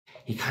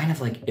he kind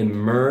of like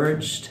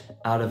emerged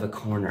out of a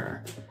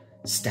corner,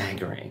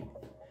 staggering.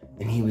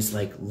 And he was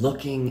like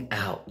looking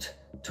out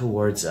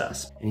towards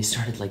us. And he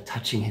started like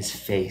touching his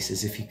face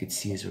as if he could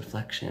see his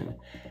reflection.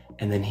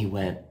 And then he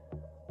went,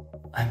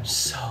 "I'm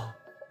so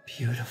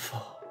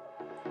beautiful."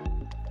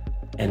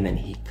 And then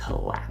he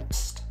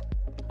collapsed.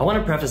 I want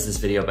to preface this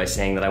video by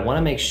saying that I want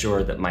to make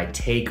sure that my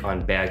take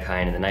on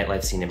Berghain and the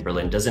nightlife scene in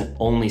Berlin doesn't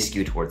only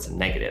skew towards the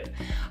negative.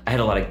 I had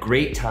a lot of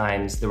great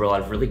times, there were a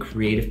lot of really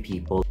creative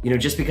people. You know,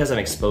 just because I'm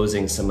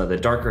exposing some of the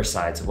darker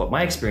sides of what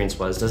my experience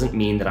was doesn't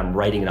mean that I'm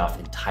writing it off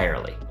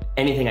entirely.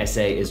 Anything I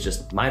say is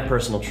just my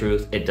personal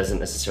truth. It doesn't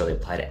necessarily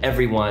apply to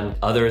everyone.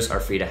 Others are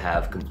free to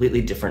have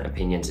completely different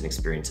opinions and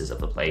experiences of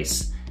the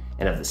place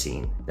and of the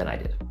scene than I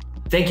did.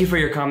 Thank you for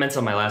your comments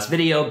on my last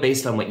video.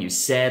 Based on what you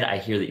said, I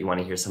hear that you want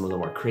to hear some of the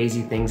more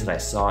crazy things that I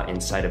saw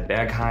inside of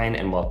Berghain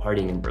and while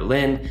partying in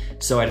Berlin.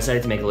 So I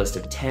decided to make a list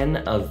of 10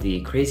 of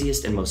the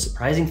craziest and most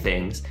surprising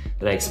things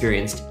that I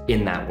experienced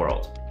in that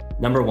world.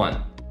 Number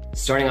 1,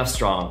 starting off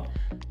strong,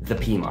 the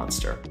pee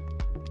monster.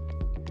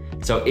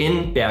 So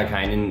in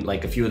Berghain, in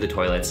like a few of the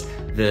toilets,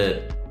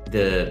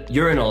 the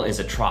urinal is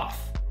a trough.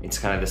 It's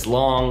kind of this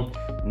long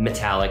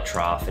metallic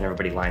trough and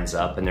everybody lines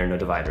up and there are no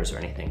dividers or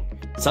anything.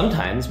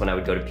 Sometimes when I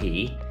would go to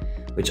pee,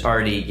 which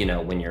already, you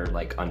know, when you're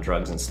like on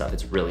drugs and stuff,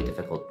 it's really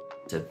difficult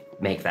to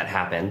make that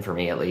happen, for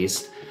me at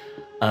least.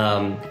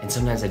 And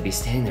sometimes I'd be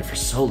standing there for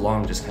so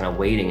long just kind of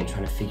waiting and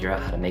trying to figure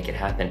out how to make it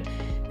happen.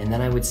 And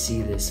then I would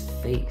see this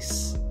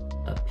face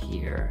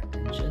appear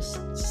and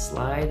just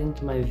slide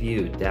into my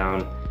view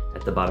down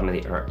at the bottom of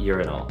the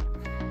urinal.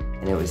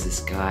 And it was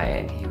this guy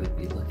and he would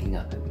be looking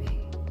up at me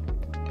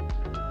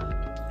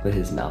with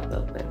his mouth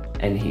open.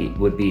 And he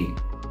would be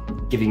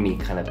giving me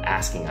kind of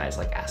asking eyes,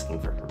 like asking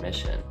for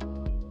permission.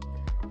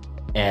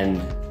 And,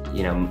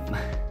 you know,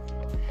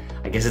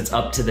 I guess it's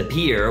up to the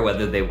peer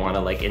whether they want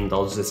to like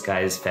indulge this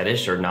guy's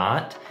fetish or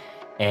not.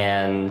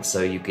 And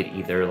so you could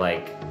either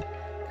like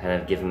kind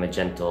of give him a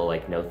gentle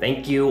like no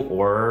thank you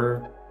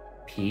or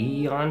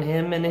pee on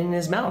him and in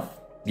his mouth.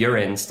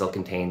 Urine still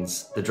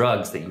contains the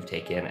drugs that you've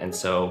taken. And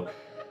so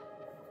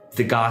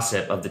the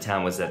gossip of the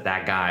town was that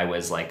that guy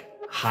was like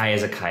high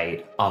as a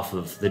kite off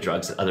of the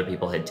drugs that other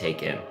people had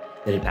taken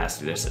that had passed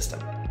through their system.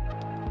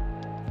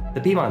 The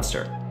pee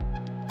monster.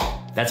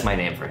 That's my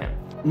name for him.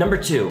 Number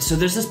 2, so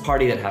there's this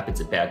party that happens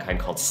at Berghain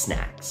called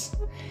Snax.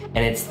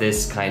 And it's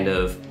this kind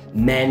of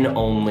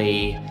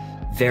men-only,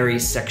 very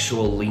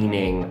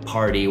sexual-leaning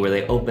party where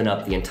they open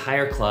up the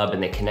entire club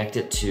and they connect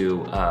it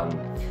to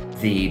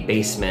the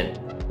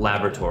basement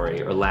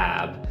laboratory or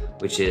lab,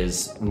 which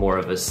is more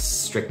of a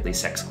strictly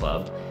sex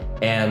club.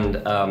 And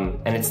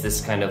it's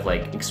this kind of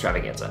like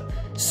extravaganza.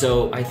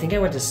 So I think I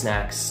went to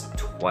Snax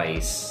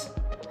twice.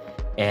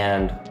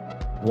 And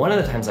one of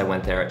the times I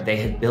went there, they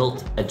had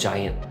built a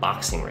giant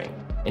boxing ring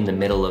in the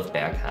middle of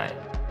Berghain,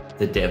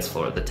 the dance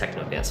floor, the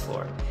techno dance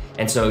floor.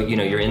 And so, you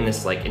know, you're in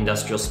this like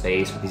industrial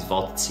space with these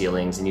vaulted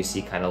ceilings and you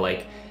see kind of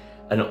like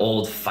an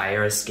old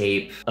fire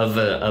escape of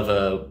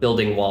a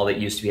building wall that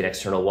used to be an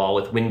external wall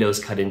with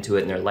windows cut into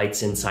it and there are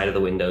lights inside of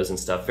the windows and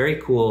stuff.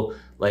 Very cool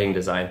lighting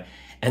design.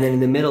 And then in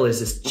the middle is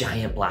this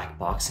giant black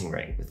boxing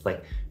ring with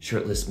like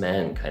shirtless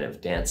men kind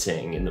of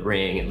dancing in the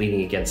ring and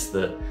leaning against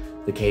the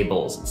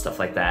cables and stuff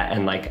like that.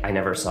 And like, I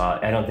never saw,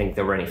 I don't think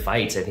there were any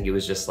fights. I think it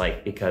was just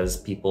like, because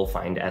people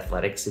find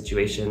athletic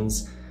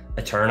situations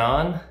a turn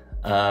on.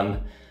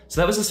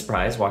 So that was a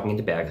surprise, walking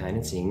into Berghain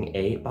and seeing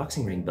a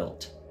boxing ring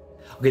built.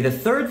 Okay, the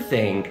third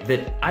thing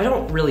that I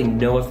don't really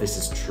know if this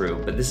is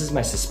true, but this is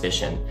my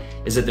suspicion,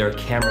 is that there are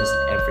cameras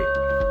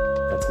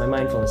everywhere. That's my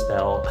mindfulness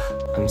bell.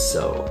 I'm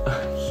so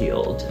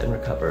healed and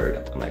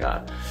recovered, oh my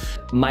God.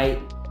 My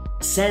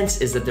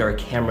sense is that there are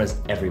cameras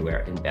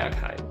everywhere in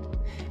Berghain.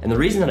 And the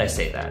reason that I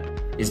say that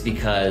is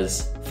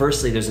because,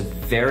 firstly, there's a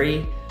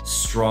very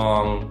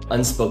strong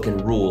unspoken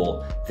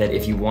rule that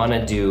if you want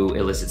to do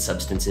illicit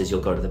substances,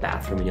 you'll go to the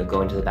bathroom and you'll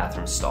go into the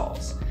bathroom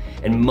stalls.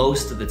 And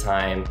most of the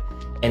time,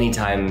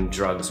 anytime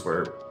drugs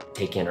were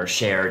taken or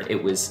shared,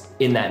 it was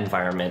in that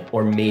environment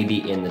or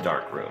maybe in the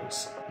dark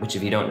rooms, which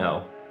if you don't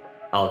know,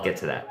 I'll get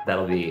to that.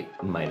 That'll be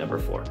my number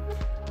 4.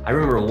 I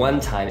remember one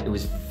time, it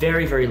was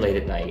very, very late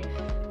at night.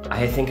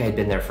 I think I had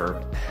been there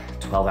for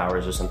 12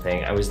 hours or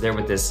something. I was there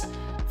with this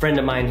friend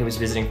of mine who was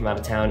visiting from out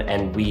of town,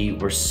 and we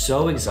were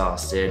so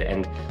exhausted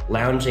and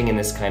lounging in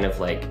this kind of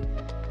like,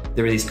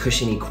 there were these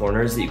cushiony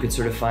corners that you could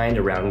sort of find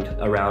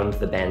around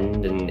the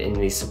bend and in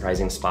these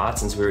surprising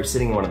spots. And so we were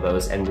sitting in one of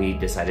those and we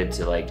decided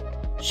to like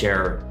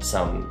share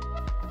some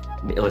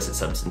illicit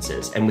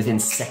substances. And within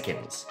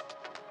seconds,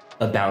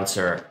 a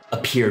bouncer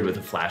appeared with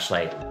a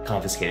flashlight,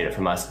 confiscated it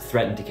from us,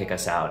 threatened to kick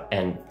us out,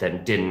 and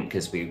then didn't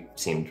because we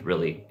seemed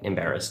really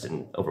embarrassed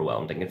and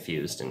overwhelmed and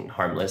confused and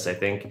harmless, I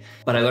think.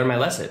 But I learned my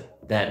lesson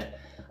that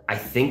I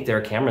think there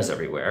are cameras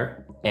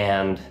everywhere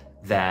and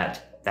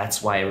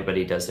that's why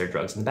everybody does their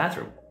drugs in the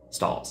bathroom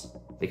stalls,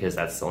 because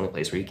that's the only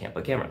place where you can't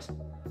put cameras.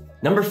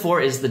 Number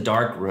 4 is the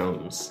dark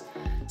rooms.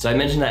 So I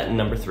mentioned that in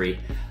number 3.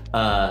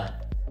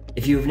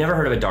 If you've never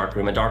heard of a dark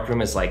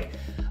room is like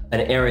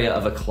an area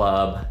of a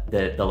club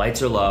that the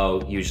lights are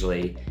low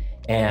usually,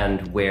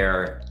 and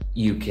where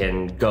you can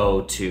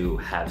go to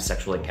have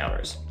sexual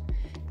encounters.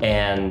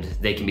 And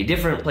they can be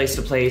different place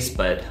to place,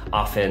 but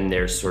often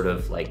there's sort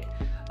of like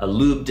a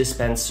lube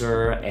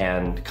dispenser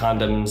and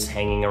condoms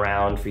hanging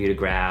around for you to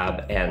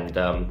grab, and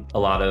a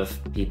lot of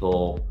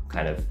people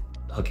kind of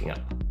hooking up.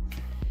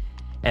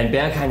 And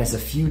Berghain has a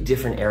few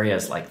different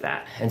areas like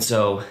that. And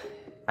so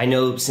I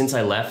know since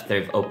I left,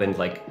 they opened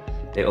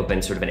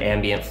sort of an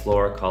ambient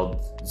floor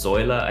called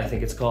Säule, I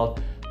think it's called.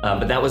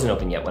 But that wasn't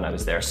open yet when I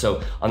was there.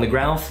 So on the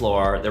ground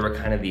floor, there were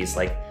kind of these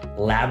like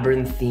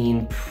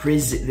labyrinthine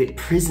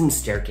prison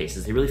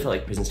staircases. They really felt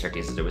like prison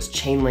staircases. There was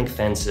chain link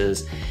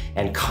fences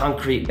and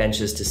concrete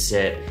benches to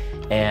sit.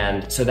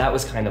 And so that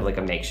was kind of like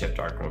a makeshift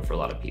darkroom for a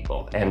lot of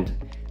people. And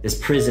this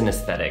prison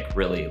aesthetic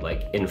really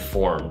like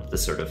informed the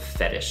sort of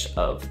fetish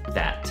of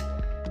that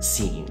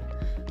scene.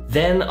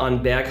 Then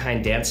on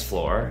Berghain dance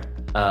floor,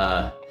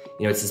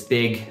 you know, it's this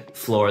big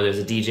floor, there's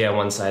a DJ on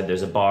one side,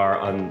 there's a bar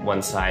on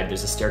one side,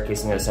 there's a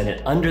staircase on the other side, and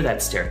under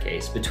that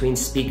staircase, between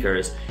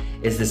speakers,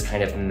 is this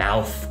kind of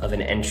mouth of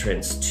an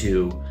entrance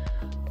to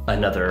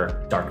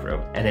another dark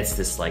room. And it's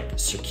this like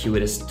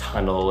circuitous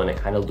tunnel, and it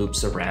kind of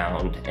loops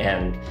around,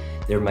 and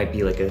there might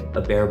be like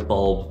a bare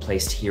bulb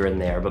placed here and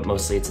there, but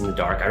mostly it's in the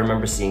dark. I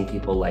remember seeing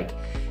people like,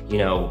 you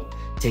know,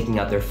 taking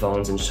out their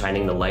phones and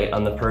shining the light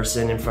on the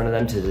person in front of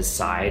them to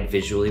decide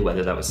visually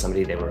whether that was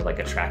somebody they were like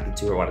attracted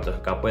to or wanted to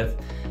hook up with.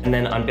 And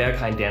then on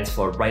Berghain dance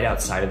floor, right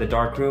outside of the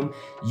dark room,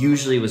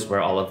 usually was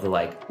where all of the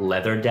like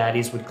leather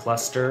daddies would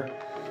cluster.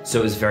 So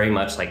it was very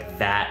much like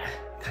that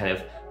kind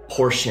of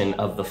portion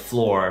of the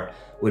floor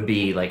would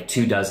be like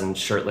 24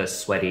 shirtless,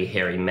 sweaty,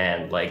 hairy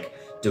men, like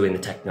doing the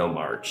techno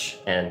march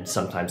and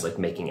sometimes like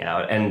making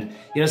out. And,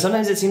 you know,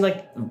 sometimes it seemed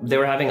like they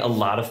were having a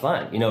lot of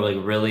fun, you know, like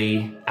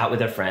really out with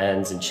their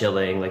friends and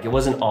chilling. Like it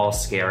wasn't all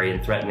scary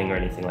and threatening or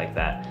anything like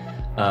that.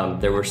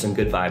 There were some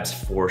good vibes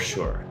for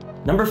sure.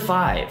 Number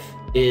 5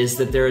 is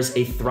that there is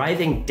a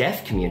thriving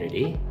deaf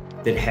community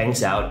that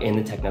hangs out in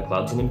the techno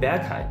clubs and in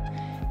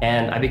Berghain.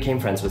 And I became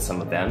friends with some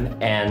of them.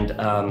 And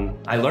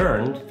I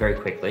learned very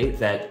quickly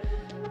that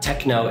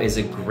techno is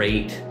a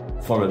great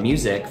form of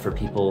music for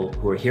people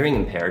who are hearing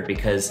impaired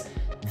because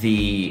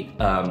the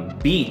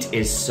beat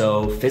is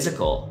so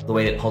physical, the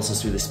way it pulses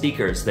through the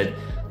speakers, that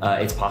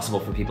it's possible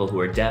for people who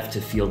are deaf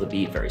to feel the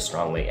beat very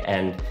strongly.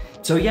 And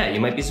so yeah, you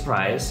might be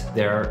surprised,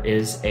 there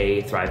is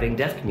a thriving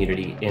deaf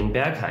community in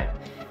Berghain.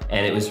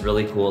 And it was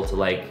really cool to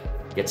like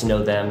get to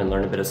know them and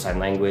learn a bit of sign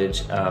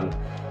language,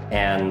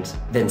 and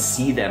then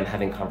see them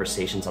having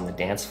conversations on the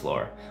dance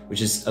floor,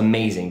 which is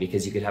amazing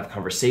because you could have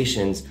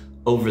conversations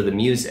over the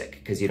music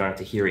because you don't have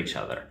to hear each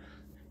other.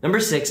 Number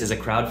 6 is a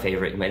crowd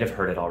favorite. You might have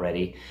heard it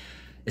already,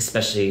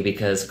 especially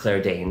because Claire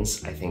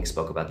Danes, I think,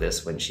 spoke about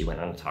this when she went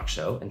on a talk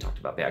show and talked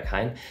about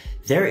Berghain.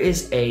 There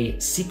is a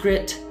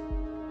secret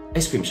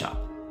ice cream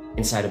shop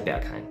inside of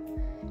Berghain.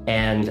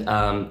 And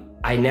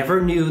I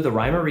never knew the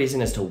rhyme or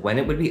reason as to when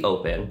it would be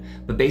open,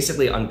 but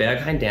basically on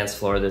Berghain dance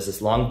floor, there's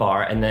this long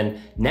bar, and then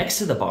next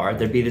to the bar,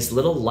 there'd be this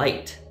little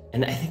light.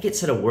 And I think it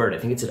said a word, I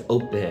think it said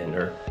open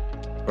or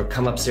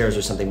come upstairs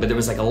or something, but there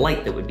was like a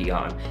light that would be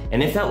on.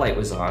 And if that light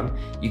was on,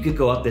 you could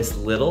go up this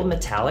little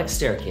metallic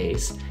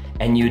staircase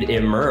and you'd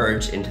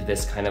emerge into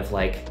this kind of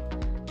like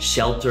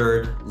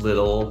sheltered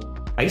little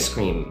ice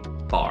cream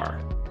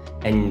bar.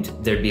 And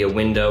there'd be a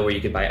window where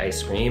you could buy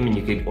ice cream and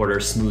you could order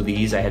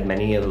smoothies. I had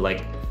many of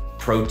like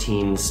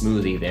protein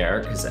smoothie there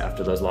because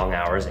after those long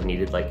hours, I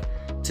needed like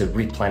to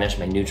replenish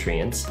my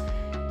nutrients.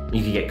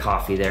 You could get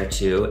coffee there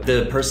too.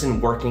 The person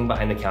working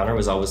behind the counter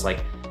was always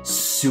like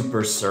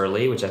super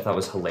surly, which I thought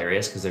was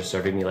hilarious because they're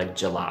serving me like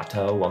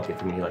gelato while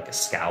giving me like a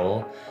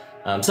scowl.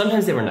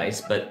 Sometimes they were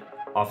nice, but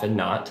often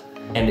not.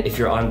 And if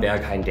you're on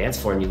Berghain dance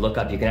floor and you look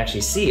up, you can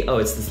actually see, oh,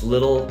 it's this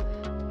little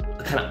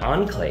kind of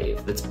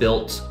enclave that's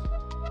built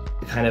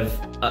kind of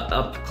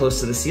up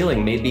close to the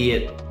ceiling. Maybe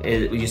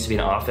it used to be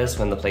an office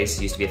when the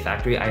place used to be a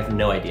factory. I have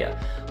no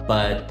idea.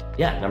 But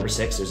yeah, number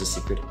 6, there's a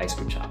secret ice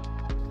cream shop.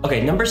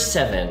 Okay, number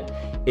 7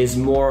 is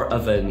more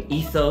of an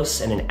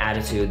ethos and an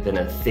attitude than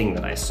a thing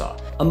that I saw.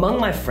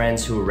 Among my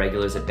friends who were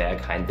regulars at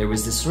Berghain, there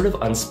was this sort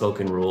of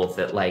unspoken rule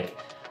that like,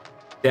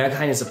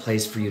 Berghain is a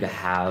place for you to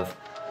have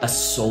a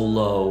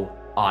solo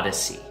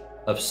odyssey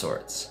of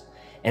sorts.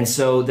 And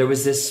so there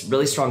was this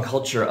really strong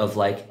culture of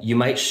like, you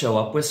might show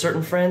up with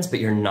certain friends, but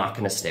you're not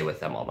gonna stay with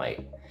them all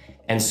night.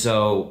 And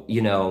so,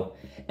 you know,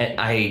 and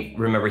I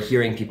remember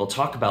hearing people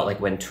talk about like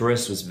when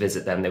tourists would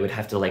visit them, they would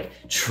have to like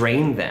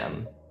train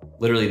them.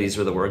 Literally, these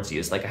were the words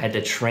used. Like I had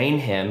to train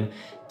him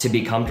to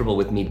be comfortable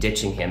with me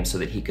ditching him so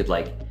that he could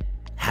like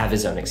have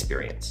his own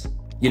experience.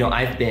 You know,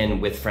 I've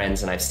been with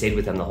friends and I've stayed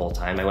with them the whole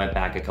time. I went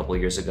back a couple of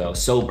years ago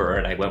sober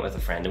and I went with a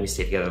friend and we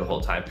stayed together the whole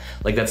time.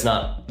 Like that's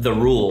not the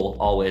rule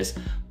always,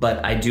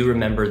 but I do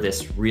remember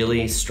this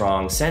really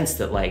strong sense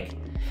that like,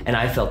 and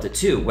I felt it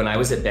too, when I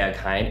was at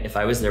Berghain, if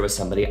I was there with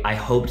somebody, I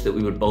hoped that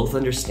we would both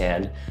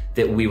understand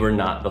that we were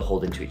not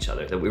beholden to each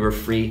other, that we were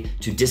free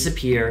to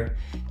disappear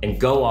and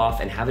go off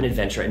and have an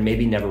adventure and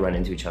maybe never run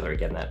into each other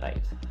again that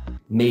night.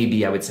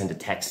 maybe I would send a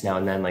text now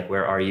and then, like,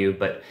 where are you?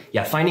 But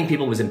yeah, finding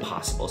people was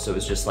impossible. So it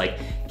was just like,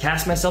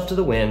 cast myself to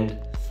the wind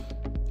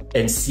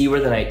and see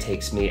where the night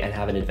takes me and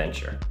have an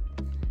adventure.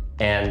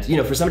 And, you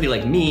know, for somebody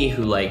like me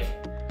who like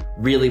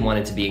really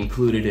wanted to be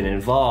included and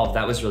involved,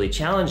 that was really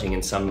challenging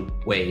in some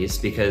ways,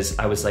 because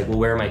I was like, well,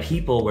 where are my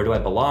people? Where do I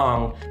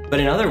belong?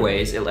 But in other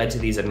ways, it led to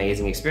these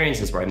amazing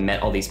experiences where I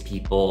met all these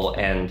people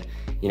and,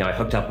 you know, I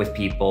hooked up with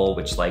people,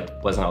 which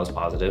like wasn't always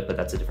positive, but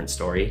that's a different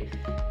story.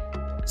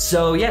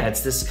 So yeah,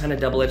 it's this kind of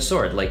double-edged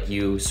sword. Like,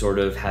 you sort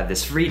of have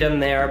this freedom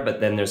there, but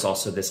then there's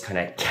also this kind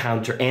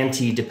of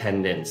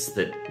anti-dependence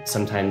that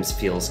sometimes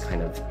feels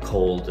kind of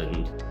cold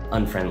and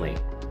unfriendly.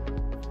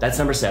 That's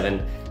number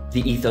 7,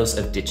 the ethos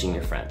of ditching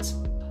your friends.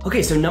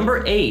 Okay, so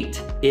number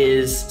 8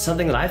 is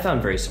something that I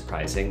found very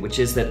surprising, which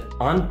is that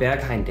on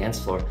Berghain dance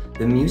floor,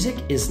 the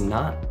music is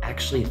not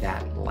actually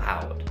that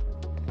loud.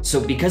 So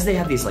because they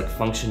have these like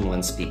function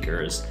 1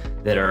 speakers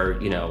that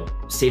are, you know,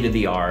 state of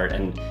the art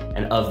and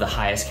of the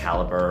highest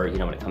caliber, you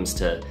know, when it comes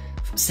to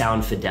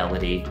sound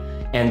fidelity,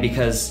 and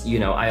because, you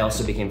know, I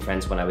also became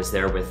friends when I was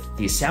there with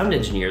these sound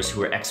engineers who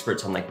were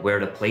experts on like where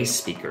to place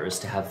speakers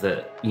to have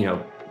the, you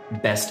know,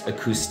 best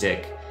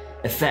acoustic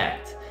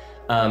effect.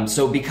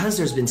 So because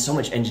there's been so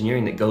much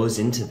engineering that goes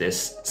into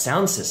this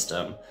sound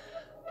system,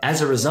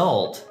 as a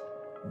result,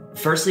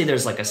 firstly,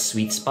 there's like a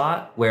sweet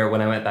spot where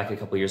when I went back a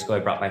couple years ago, I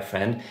brought my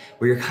friend,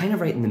 where you're kind of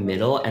right in the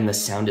middle and the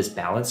sound is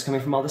balanced coming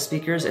from all the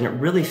speakers, and it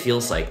really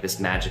feels like this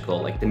magical,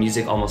 like the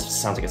music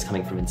almost sounds like it's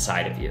coming from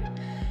inside of you.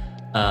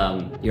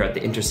 You're at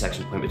the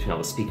intersection point between all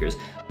the speakers.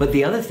 But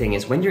the other thing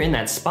is, when you're in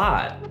that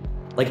spot,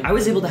 like I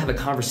was able to have a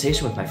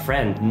conversation with my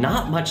friend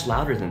not much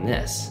louder than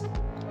this.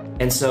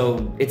 And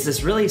so it's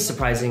this really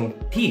surprising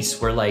piece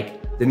where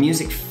like the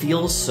music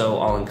feels so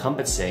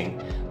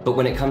all-encompassing, but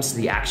when it comes to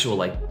the actual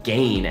like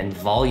gain and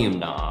volume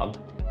knob,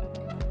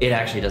 it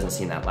actually doesn't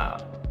seem that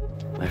loud.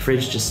 My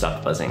fridge just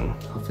stopped buzzing.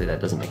 Hopefully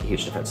that doesn't make a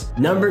huge difference.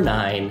 Number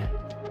 9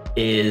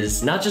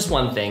 is not just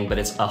one thing, but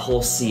it's a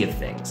whole sea of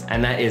things.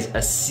 And that is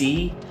a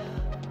sea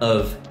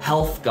of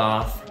health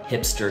goth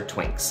hipster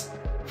twinks.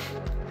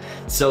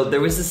 So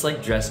there was this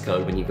like dress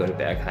code when you go to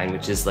Berghain,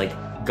 which is like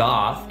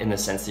goth in the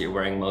sense that you're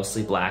wearing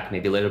mostly black,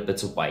 maybe little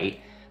bits of white,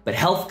 but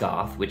health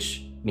goth,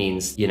 which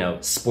means, you know,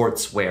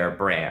 sportswear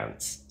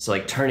brands. So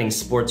like turning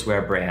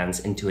sportswear brands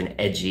into an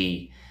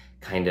edgy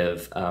kind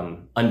of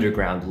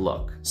underground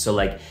look. So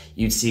like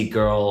you'd see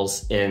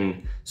girls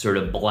in sort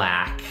of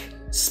black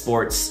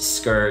sports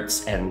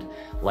skirts and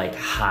like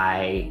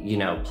high, you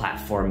know,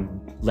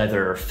 platform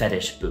leather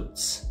fetish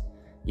boots,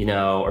 you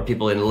know, or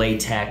people in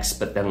latex,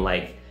 but then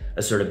like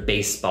a sort of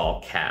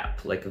baseball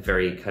cap, like a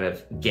very kind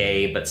of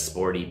gay but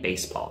sporty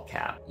baseball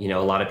cap. You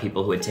know, a lot of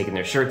people who had taken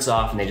their shirts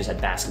off and they just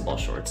had basketball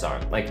shorts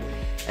on. Like,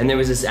 and there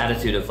was this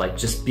attitude of like,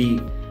 just be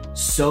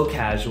so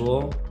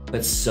casual,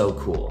 but so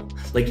cool.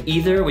 Like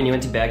either when you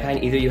went to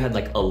Berghain, either you had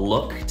like a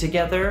look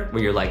together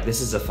where you're like,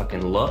 this is a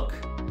fucking look,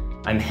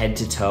 I'm head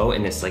to toe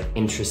in this like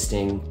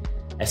interesting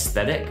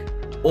aesthetic,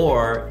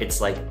 or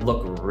it's like,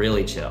 look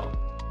really chill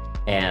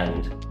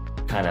and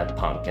kind of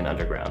punk and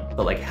underground.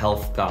 But like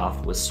health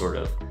goth was sort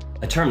of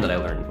a term that I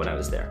learned when I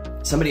was there.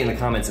 Somebody in the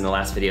comments in the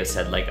last video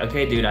said like,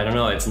 okay, dude, I don't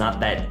know, it's not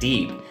that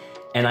deep.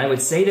 And I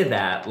would say to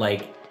that,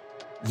 like,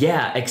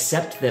 yeah,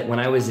 except that when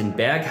I was in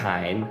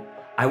Berghain,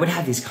 I would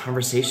have these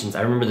conversations.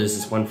 I remember there's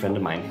this one friend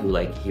of mine who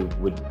like, he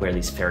would wear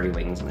these fairy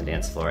wings on the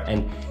dance floor,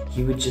 and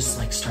he would just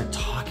like start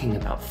talking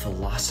about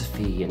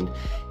philosophy and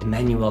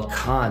Immanuel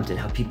Kant and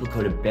how people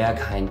go to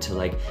Berghain to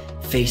like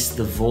face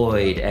the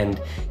void, and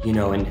you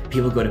know, and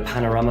people go to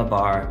Panorama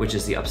Bar, which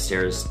is the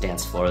upstairs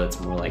dance floor that's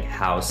more like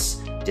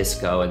house,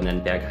 disco, and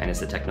then Berghain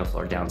is the techno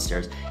floor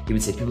downstairs. He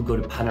would say people go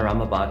to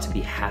Panorama Bar to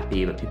be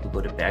happy, but people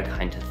go to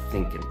Berghain to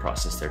think and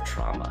process their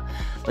trauma.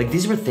 Like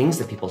these were things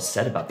that people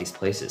said about these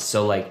places.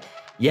 So like,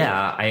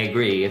 yeah, I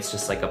agree. It's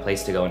just like a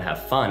place to go and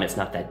have fun. It's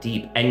not that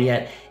deep. And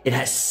yet it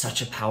has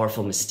such a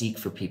powerful mystique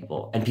for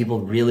people. And people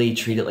really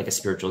treat it like a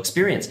spiritual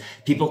experience.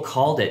 People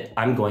called it,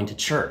 I'm going to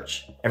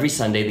church. Every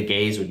Sunday, the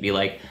gays would be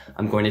like,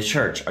 I'm going to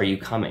church. Are you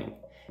coming?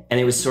 And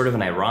it was sort of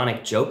an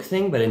ironic joke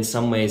thing, but in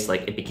some ways,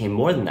 like it became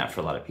more than that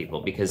for a lot of people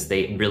because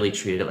they really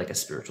treated it like a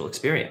spiritual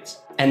experience.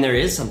 And there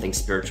is something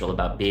spiritual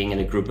about being in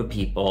a group of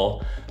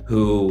people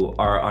who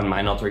are on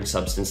mind-altering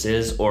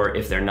substances, or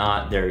if they're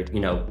not, they're, you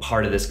know,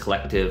 part of this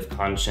collective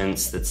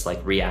conscience that's like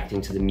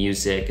reacting to the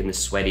music and the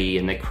sweaty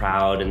and the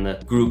crowd and the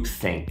group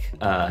think.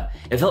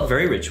 It felt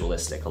very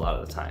ritualistic a lot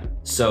of the time.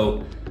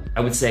 So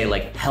I would say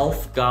like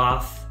health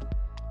goth,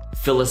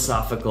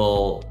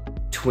 philosophical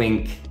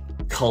twink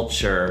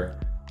culture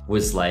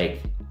was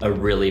like a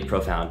really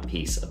profound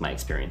piece of my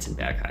experience in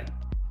Berghain.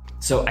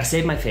 So I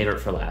saved my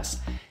favorite for last,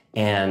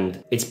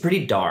 and it's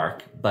pretty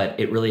dark, but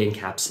it really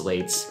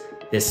encapsulates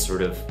this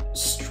sort of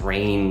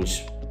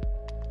strange,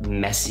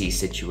 messy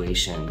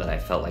situation that I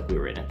felt like we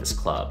were in at this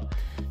club.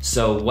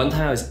 So one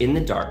time I was in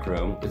the dark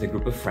room with a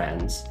group of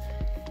friends,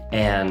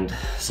 and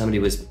somebody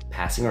was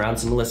passing around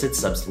some illicit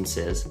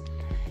substances,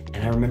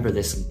 and I remember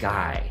this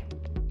guy.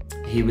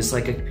 He was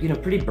like a, you know,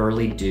 pretty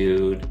burly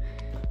dude.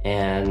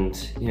 and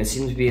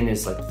seemed to be in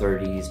his like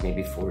 30s,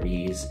 maybe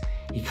 40s.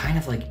 He kind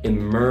of like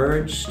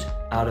emerged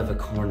out of a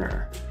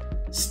corner,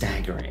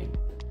 staggering,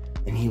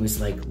 and he was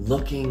like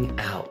looking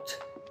out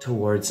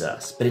towards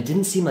us, but it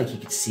didn't seem like he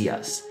could see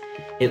us.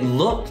 It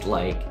looked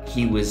like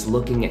he was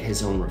looking at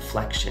his own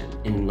reflection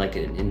in like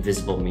an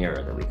invisible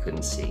mirror that we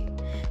couldn't see,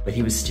 but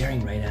he was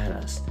staring right at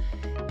us.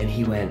 And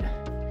he went,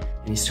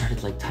 and he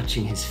started like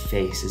touching his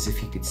face as if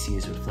he could see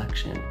his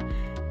reflection.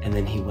 And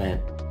then he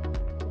went,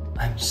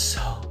 "I'm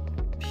so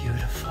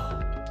beautiful."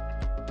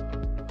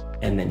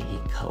 And then he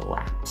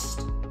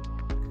collapsed.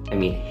 I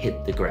mean,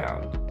 hit the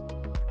ground.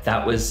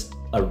 That was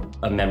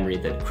a memory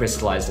that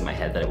crystallized in my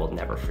head that I will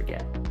never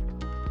forget.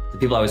 The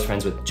people I was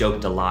friends with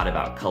joked a lot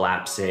about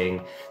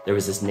collapsing. There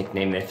was this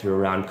nickname they threw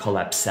around,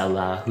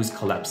 collapsella. Who's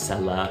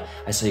collapsella?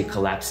 I saw you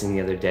collapsing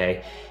the other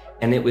day.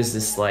 And it was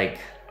this like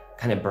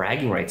kind of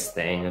bragging rights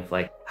thing of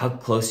like how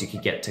close you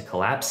could get to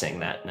collapsing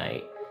that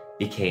night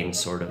became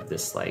sort of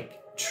this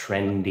like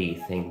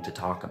trendy thing to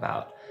talk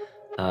about.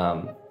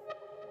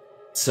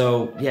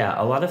 So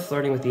yeah, a lot of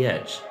flirting with the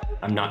edge.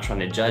 I'm not trying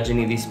to judge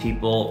any of these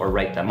people or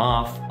write them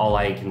off. All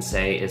I can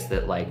say is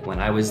that like when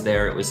I was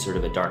there, it was sort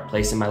of a dark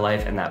place in my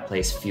life, and that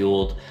place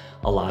fueled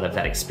a lot of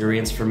that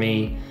experience for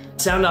me.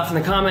 Sound off in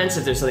the comments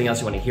if there's something else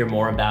you want to hear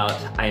more about.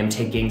 I am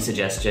taking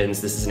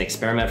suggestions. This is an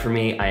experiment for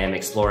me. I am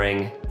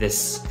exploring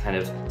this kind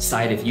of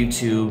side of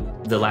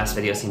YouTube. The last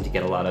video seemed to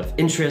get a lot of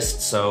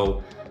interest,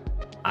 so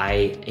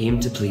I aim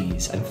to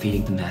please. I'm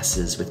feeding the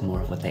masses with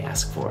more of what they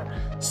ask for.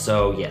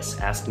 So yes,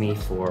 ask me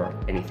for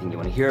anything you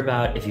want to hear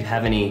about. If you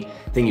have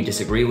anything you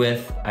disagree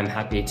with, I'm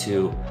happy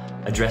to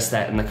address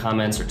that in the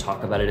comments or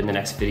talk about it in the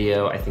next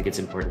video. I think it's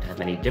important to have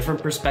many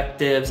different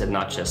perspectives and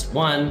not just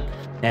one.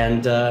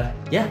 And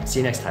yeah,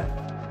 see you next time.